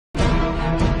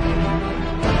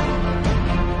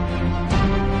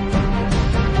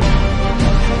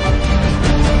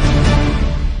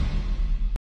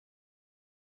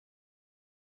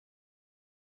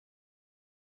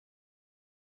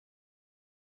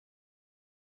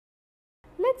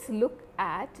Let us look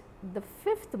at the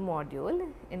fifth module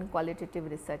in qualitative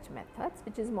research methods,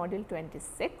 which is module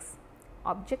 26,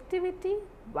 Objectivity,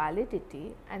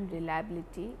 Validity and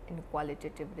Reliability in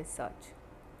Qualitative Research.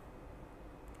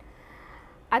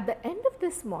 At the end of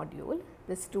this module,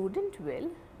 the student will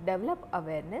develop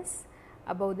awareness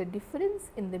about the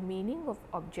difference in the meaning of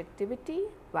objectivity,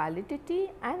 validity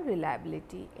and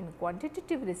reliability in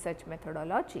quantitative research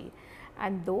methodology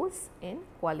and those in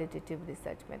qualitative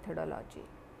research methodology.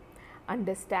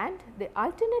 Understand the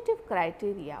alternative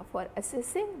criteria for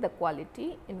assessing the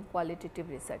quality in qualitative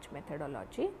research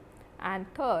methodology. And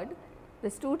third, the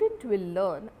student will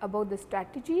learn about the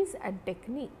strategies and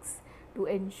techniques to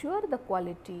ensure the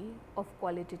quality of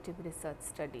qualitative research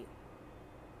study.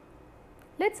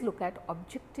 Let us look at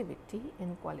objectivity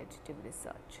in qualitative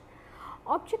research.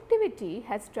 Objectivity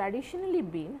has traditionally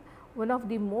been one of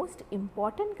the most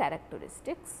important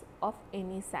characteristics of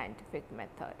any scientific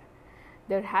method.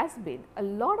 There has been a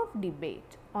lot of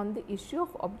debate on the issue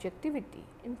of objectivity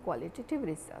in qualitative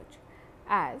research,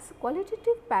 as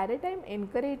qualitative paradigm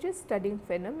encourages studying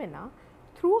phenomena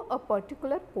through a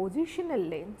particular positional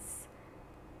lens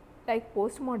like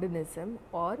postmodernism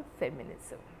or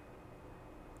feminism.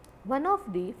 One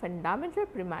of the fundamental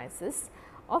premises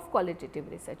of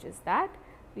qualitative research is that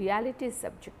reality is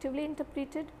subjectively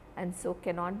interpreted and so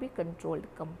cannot be controlled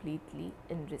completely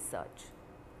in research.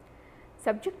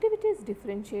 Subjectivity is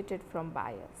differentiated from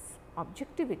bias.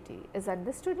 Objectivity is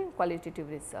understood in qualitative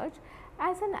research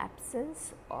as an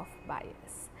absence of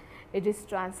bias. It is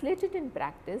translated in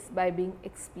practice by being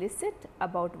explicit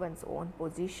about one's own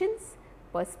positions,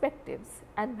 perspectives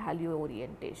and value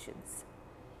orientations.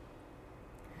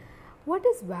 What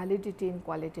is validity in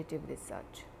qualitative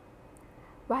research?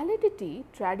 Validity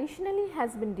traditionally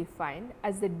has been defined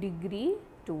as the degree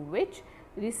to which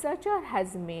researcher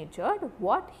has measured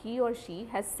what he or she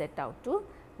has set out to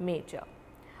measure.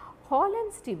 Hall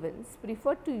and Stevens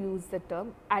prefer to use the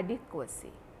term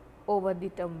adequacy over the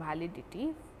term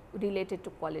validity related to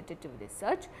qualitative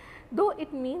research, though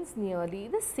it means nearly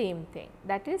the same thing,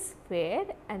 that is fair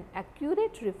and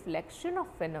accurate reflection of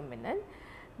phenomenon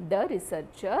the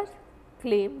researcher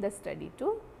claim the study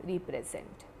to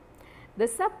represent. The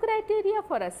sub-criteria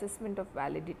for assessment of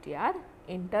validity are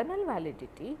internal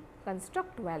validity,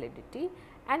 construct validity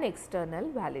and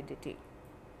external validity.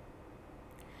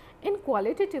 In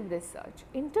qualitative research,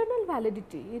 internal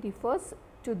validity refers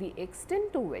to the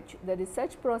extent to which the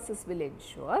research process will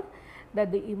ensure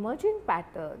that the emerging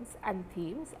patterns and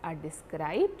themes are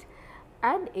described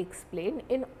and explained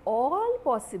in all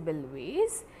possible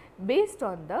ways based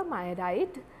on the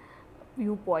myriad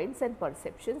viewpoints and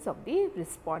perceptions of the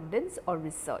respondents or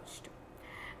researched.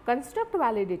 Construct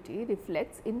validity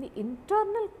reflects in the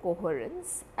internal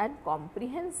coherence and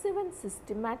comprehensive and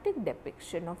systematic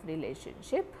depiction of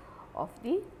relationship of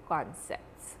the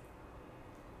concepts.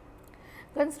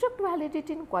 Construct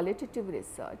validity in qualitative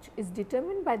research is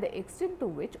determined by the extent to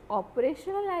which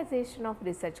operationalization of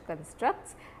research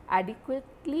constructs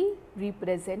adequately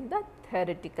represent the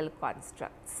theoretical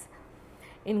constructs.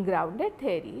 In grounded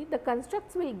theory, the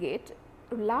constructs will get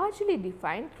largely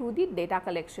defined through the data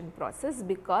collection process,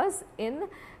 because in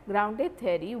grounded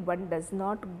theory one does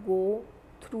not go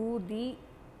through the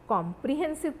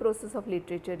comprehensive process of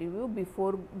literature review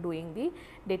before doing the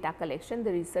data collection.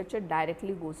 The researcher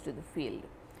directly goes to the field.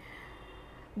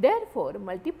 Therefore,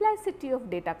 multiplicity of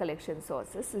data collection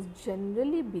sources is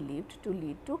generally believed to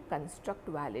lead to construct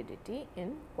validity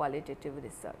in qualitative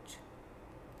research.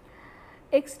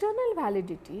 External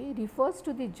validity refers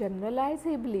to the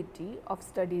generalizability of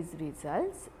studies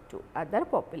results to other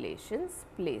populations,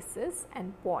 places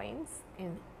and points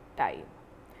in time.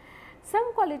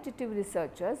 Some qualitative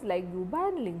researchers like Yuba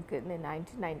and Lincoln in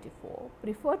 1994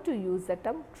 prefer to use the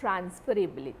term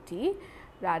transferability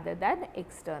rather than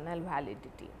external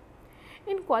validity.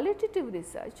 In qualitative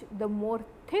research, the more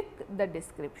thick the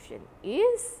description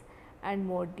is and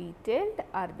more detailed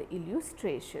are the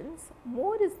illustrations,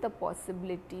 more is the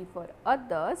possibility for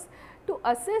others to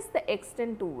assess the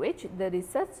extent to which the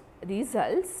research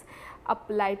results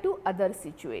apply to other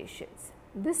situations.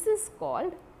 This is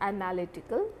called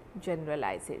analytical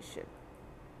generalization.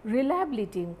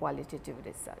 Reliability in qualitative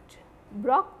research.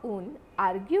 Brock-Un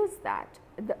argues that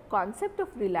the concept of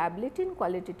reliability in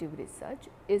qualitative research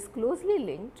is closely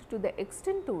linked to the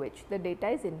extent to which the data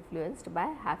is influenced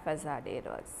by haphazard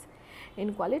errors.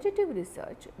 In qualitative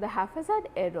research, the haphazard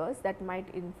errors that might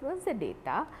influence the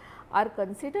data are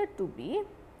considered to be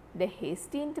the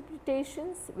hasty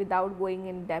interpretations without going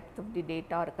in depth of the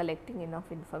data or collecting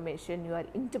enough information you are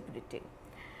interpreting.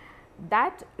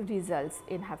 That results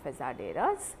in haphazard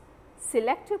errors,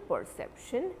 selective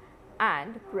perception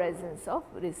and presence of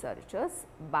researchers'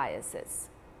 biases.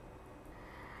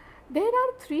 There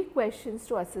are 3 questions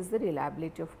to assess the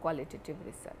reliability of qualitative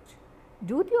research.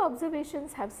 Do the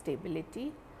observations have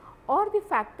stability, or the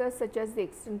factors such as the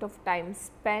extent of time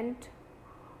spent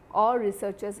or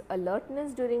researchers'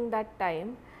 alertness during that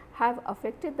time have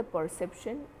affected the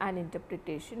perception and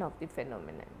interpretation of the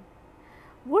phenomenon?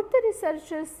 Would the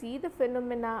researcher see the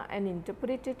phenomena and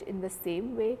interpret it in the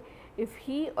same way if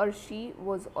he or she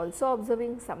was also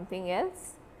observing something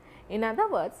else? In other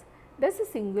words, does the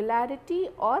singularity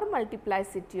or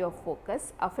multiplicity of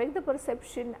focus affect the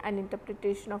perception and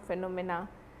interpretation of phenomena?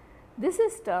 This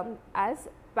is termed as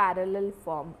parallel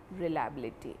form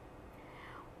reliability.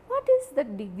 What is the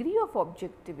degree of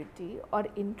objectivity or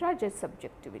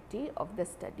intrasubjectivity of the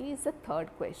study is the third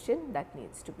question that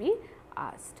needs to be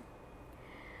asked.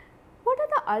 What are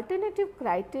the alternative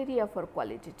criteria for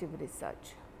qualitative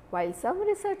research? While some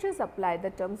researchers apply the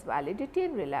terms validity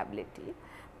and reliability,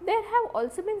 there have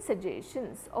also been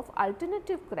suggestions of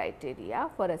alternative criteria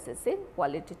for assessing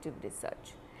qualitative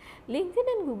research. Lincoln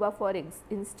and Guba, for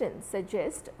instance,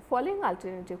 suggest following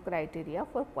alternative criteria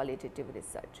for qualitative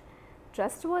research: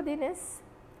 trustworthiness,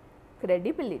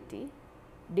 credibility,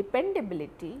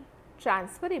 dependability,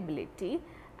 transferability,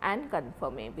 and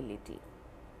confirmability.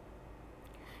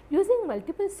 Using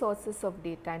multiple sources of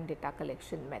data and data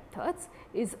collection methods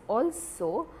is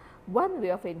also one way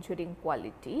of ensuring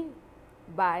quality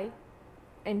by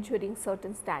ensuring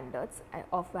certain standards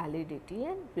of validity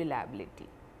and reliability.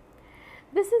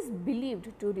 This is believed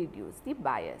to reduce the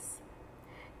bias.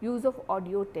 Use of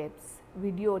audio tapes,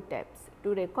 video tapes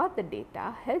to record the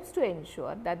data helps to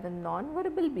ensure that the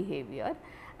non-verbal behavior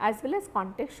as well as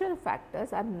contextual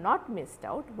factors are not missed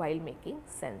out while making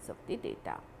sense of the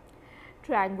data.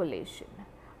 Triangulation,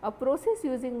 a process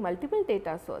using multiple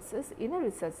data sources in a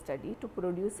research study to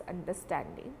produce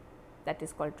understanding, that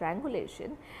is called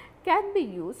triangulation, can be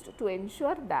used to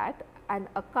ensure that an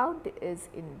account is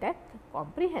in depth,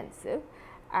 comprehensive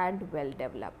and well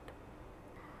developed.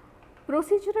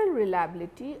 Procedural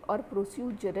reliability or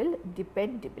procedural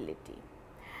dependability.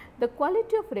 The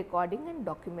quality of recording and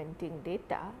documenting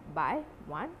data by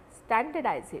 1.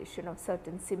 Standardization of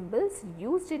certain symbols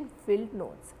used in field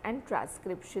notes and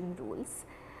transcription rules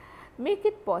make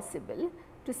it possible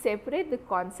to separate the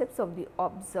concepts of the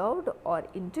observed or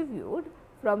interviewed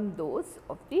from those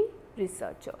of the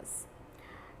researchers.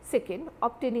 Second,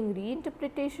 obtaining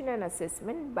reinterpretation and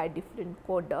assessment by different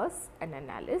coders and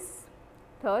analysts.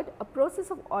 Third, a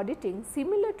process of auditing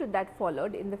similar to that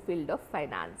followed in the field of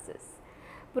finances.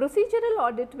 Procedural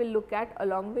audit will look at,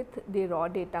 along with the raw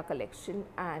data collection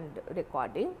and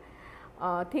recording,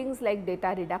 things like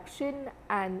data reduction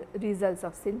and results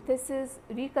of synthesis,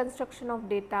 reconstruction of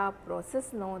data,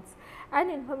 process notes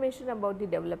and information about the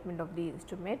development of the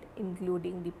instrument,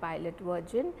 including the pilot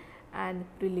version and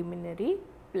preliminary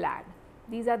plan.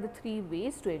 These are the 3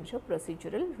 ways to ensure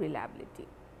procedural reliability.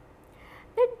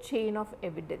 Then chain of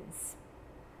evidence.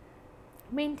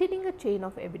 Maintaining a chain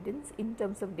of evidence in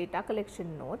terms of data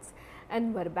collection notes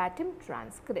and verbatim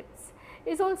transcripts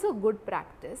is also good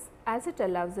practice, as it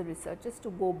allows the researchers to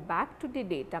go back to the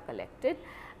data collected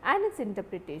and its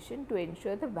interpretation to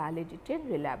ensure the validity and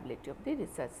reliability of the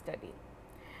research study.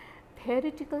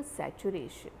 Theoretical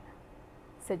saturation,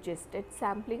 suggested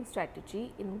sampling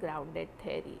strategy in grounded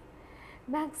theory.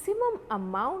 Maximum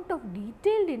amount of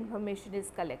detailed information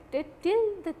is collected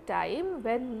till the time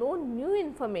when no new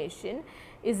information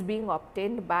is being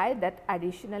obtained by that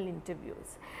additional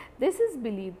interviews. This is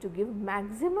believed to give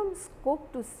maximum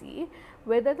scope to see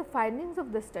whether the findings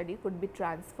of the study could be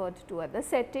transferred to other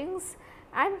settings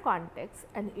and contexts,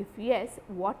 and if yes,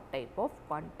 what type of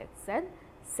contexts and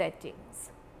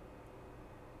settings.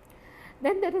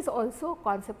 Then there is also a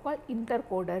concept called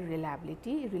intercoder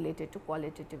reliability related to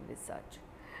qualitative research.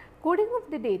 Coding of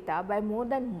the data by more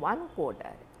than one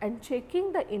coder and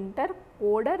checking the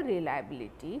intercoder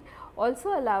reliability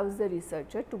also allows the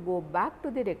researcher to go back to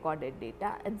the recorded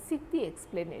data and seek the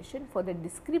explanation for the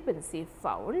discrepancy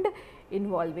found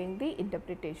involving the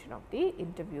interpretation of the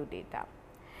interview data.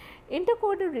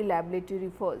 Intercoder reliability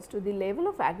refers to the level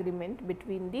of agreement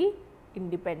between the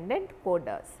independent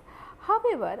coders.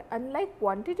 However, unlike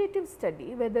quantitative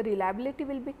study where the reliability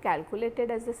will be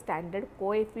calculated as a standard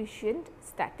coefficient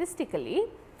statistically,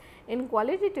 in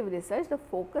qualitative research the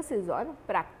focus is on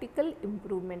practical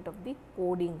improvement of the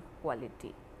coding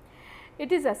quality.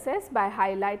 It is assessed by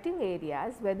highlighting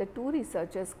areas where the two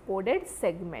researchers' coded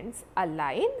segments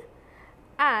align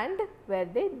and where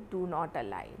they do not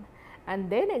align, and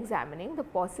then examining the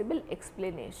possible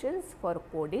explanations for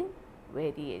coding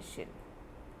variation.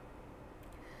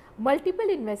 Multiple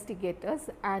investigators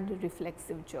and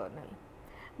reflexive journal.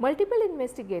 Multiple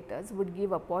investigators would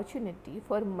give opportunity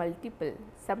for multiple,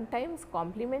 sometimes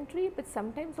complementary but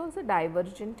sometimes also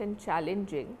divergent and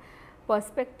challenging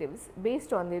perspectives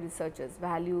based on the researcher's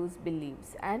values,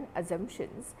 beliefs and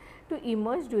assumptions to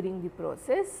emerge during the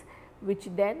process, which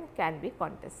then can be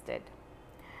contested.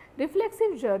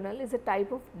 Reflexive journal is a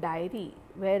type of diary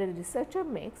where a researcher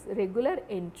makes regular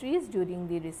entries during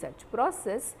the research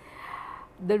process,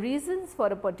 the reasons for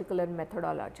a particular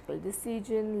methodological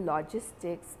decision,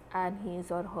 logistics and his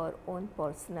or her own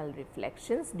personal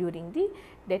reflections during the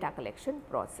data collection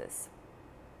process.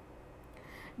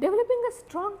 Developing a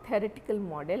strong theoretical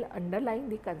model underlying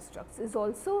the constructs is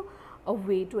also a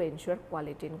way to ensure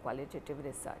quality in qualitative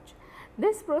research.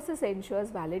 This process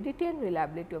ensures validity and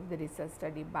reliability of the research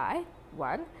study by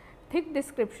 1. Thick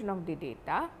description of the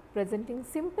data. Presenting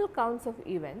simple counts of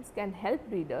events can help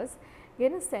readers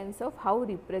gain a sense of how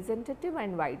representative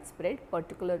and widespread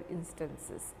particular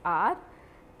instances are.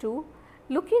 2.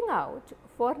 Looking out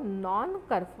for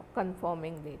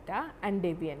non-conforming data and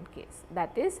deviant case,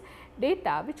 that is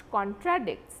data which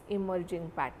contradicts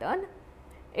emerging pattern.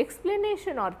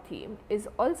 Explanation or theme is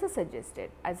also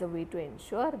suggested as a way to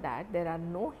ensure that there are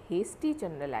no hasty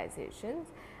generalizations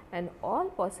and all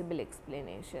possible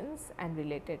explanations and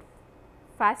related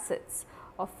facets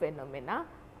of phenomena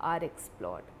are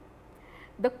explored.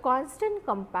 The constant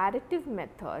comparative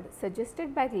method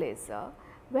suggested by Glaser,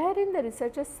 wherein the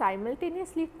researcher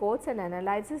simultaneously quotes and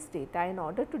analyzes data in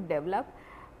order to develop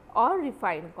or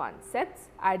refine concepts,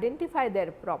 identify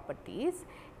their properties,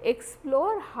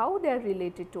 explore how they are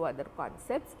related to other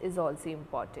concepts, is also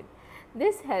important.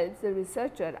 This helps the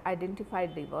researcher identify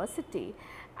diversity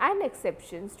and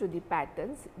exceptions to the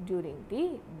patterns during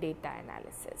the data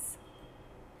analysis.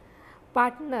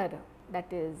 Partner,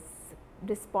 that is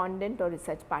respondent or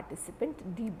research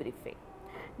participant debriefing.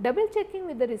 Double checking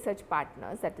with the research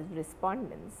partners, that is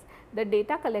respondents, the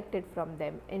data collected from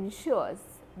them ensures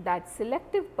that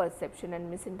selective perception and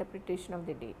misinterpretation of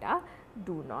the data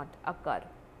do not occur.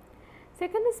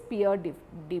 Second is peer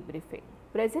debriefing,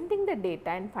 presenting the data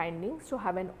and findings to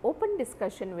have an open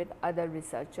discussion with other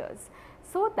researchers,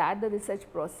 so that the research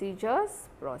procedures,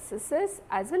 processes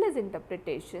as well as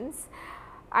interpretations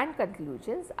and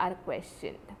conclusions are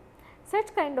questioned.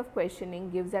 Such kind of questioning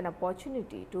gives an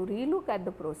opportunity to relook at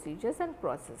the procedures and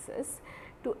processes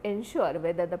to ensure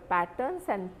whether the patterns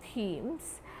and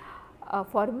themes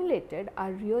formulated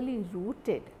are really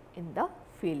rooted in the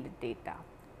field data.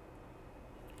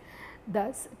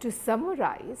 Thus, to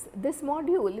summarize, this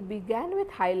module began with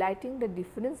highlighting the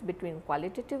difference between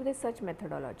qualitative research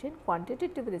methodology and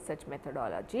quantitative research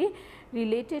methodology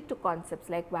related to concepts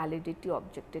like validity,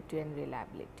 objectivity and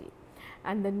reliability,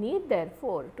 and the need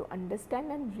therefore to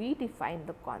understand and redefine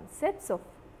the concepts of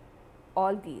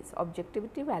all these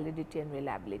objectivity, validity and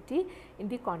reliability in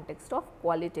the context of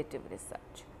qualitative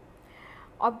research.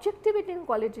 Objectivity in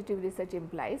qualitative research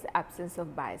implies absence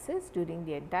of biases during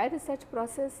the entire research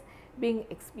process. Being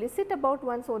explicit about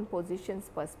one's own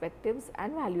positions, perspectives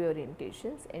and value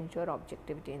orientations ensure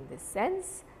objectivity in this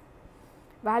sense.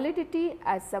 Validity,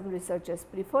 as some researchers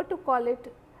prefer to call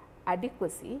it,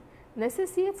 adequacy,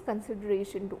 necessitates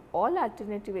consideration to all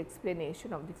alternative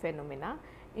explanation of the phenomena,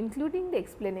 including the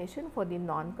explanation for the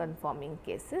non-conforming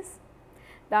cases.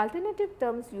 The alternative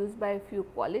terms used by a few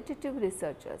qualitative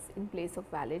researchers in place of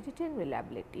validity and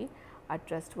reliability are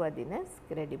trustworthiness,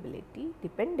 credibility,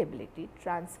 dependability,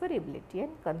 transferability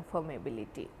and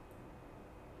conformability.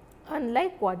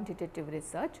 Unlike quantitative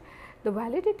research, the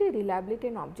validity, reliability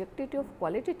and objectivity of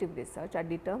qualitative research are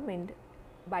determined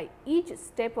by each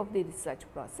step of the research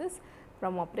process,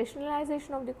 from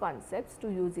operationalization of the concepts to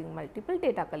using multiple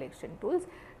data collection tools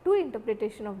to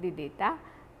interpretation of the data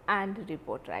and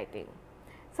report writing.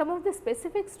 Some of the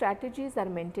specific strategies are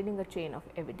maintaining a chain of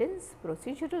evidence,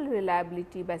 procedural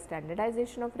reliability by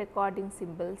standardization of recording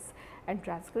symbols and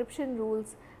transcription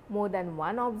rules, more than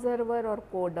one observer or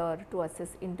coder to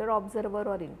assess inter-observer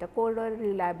or intercoder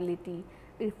reliability,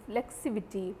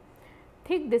 reflexivity,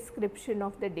 thick description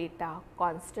of the data,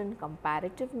 constant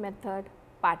comparative method,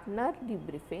 partner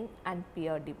debriefing and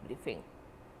peer debriefing.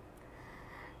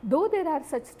 Though there are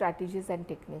such strategies and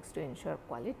techniques to ensure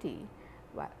quality,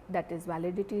 that is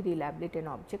validity, reliability and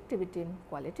objectivity in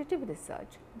qualitative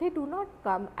research, they do not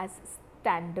come as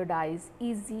standardized,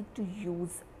 easy to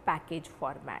use package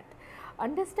format.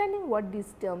 Understanding what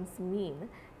these terms mean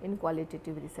in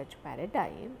qualitative research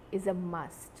paradigm is a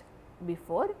must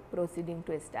before proceeding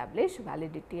to establish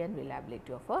validity and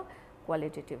reliability of a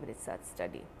qualitative research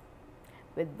study.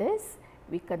 With this,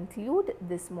 we conclude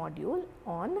this module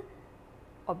on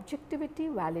objectivity,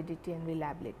 validity and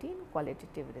reliability in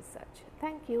qualitative research.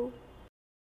 Thank you.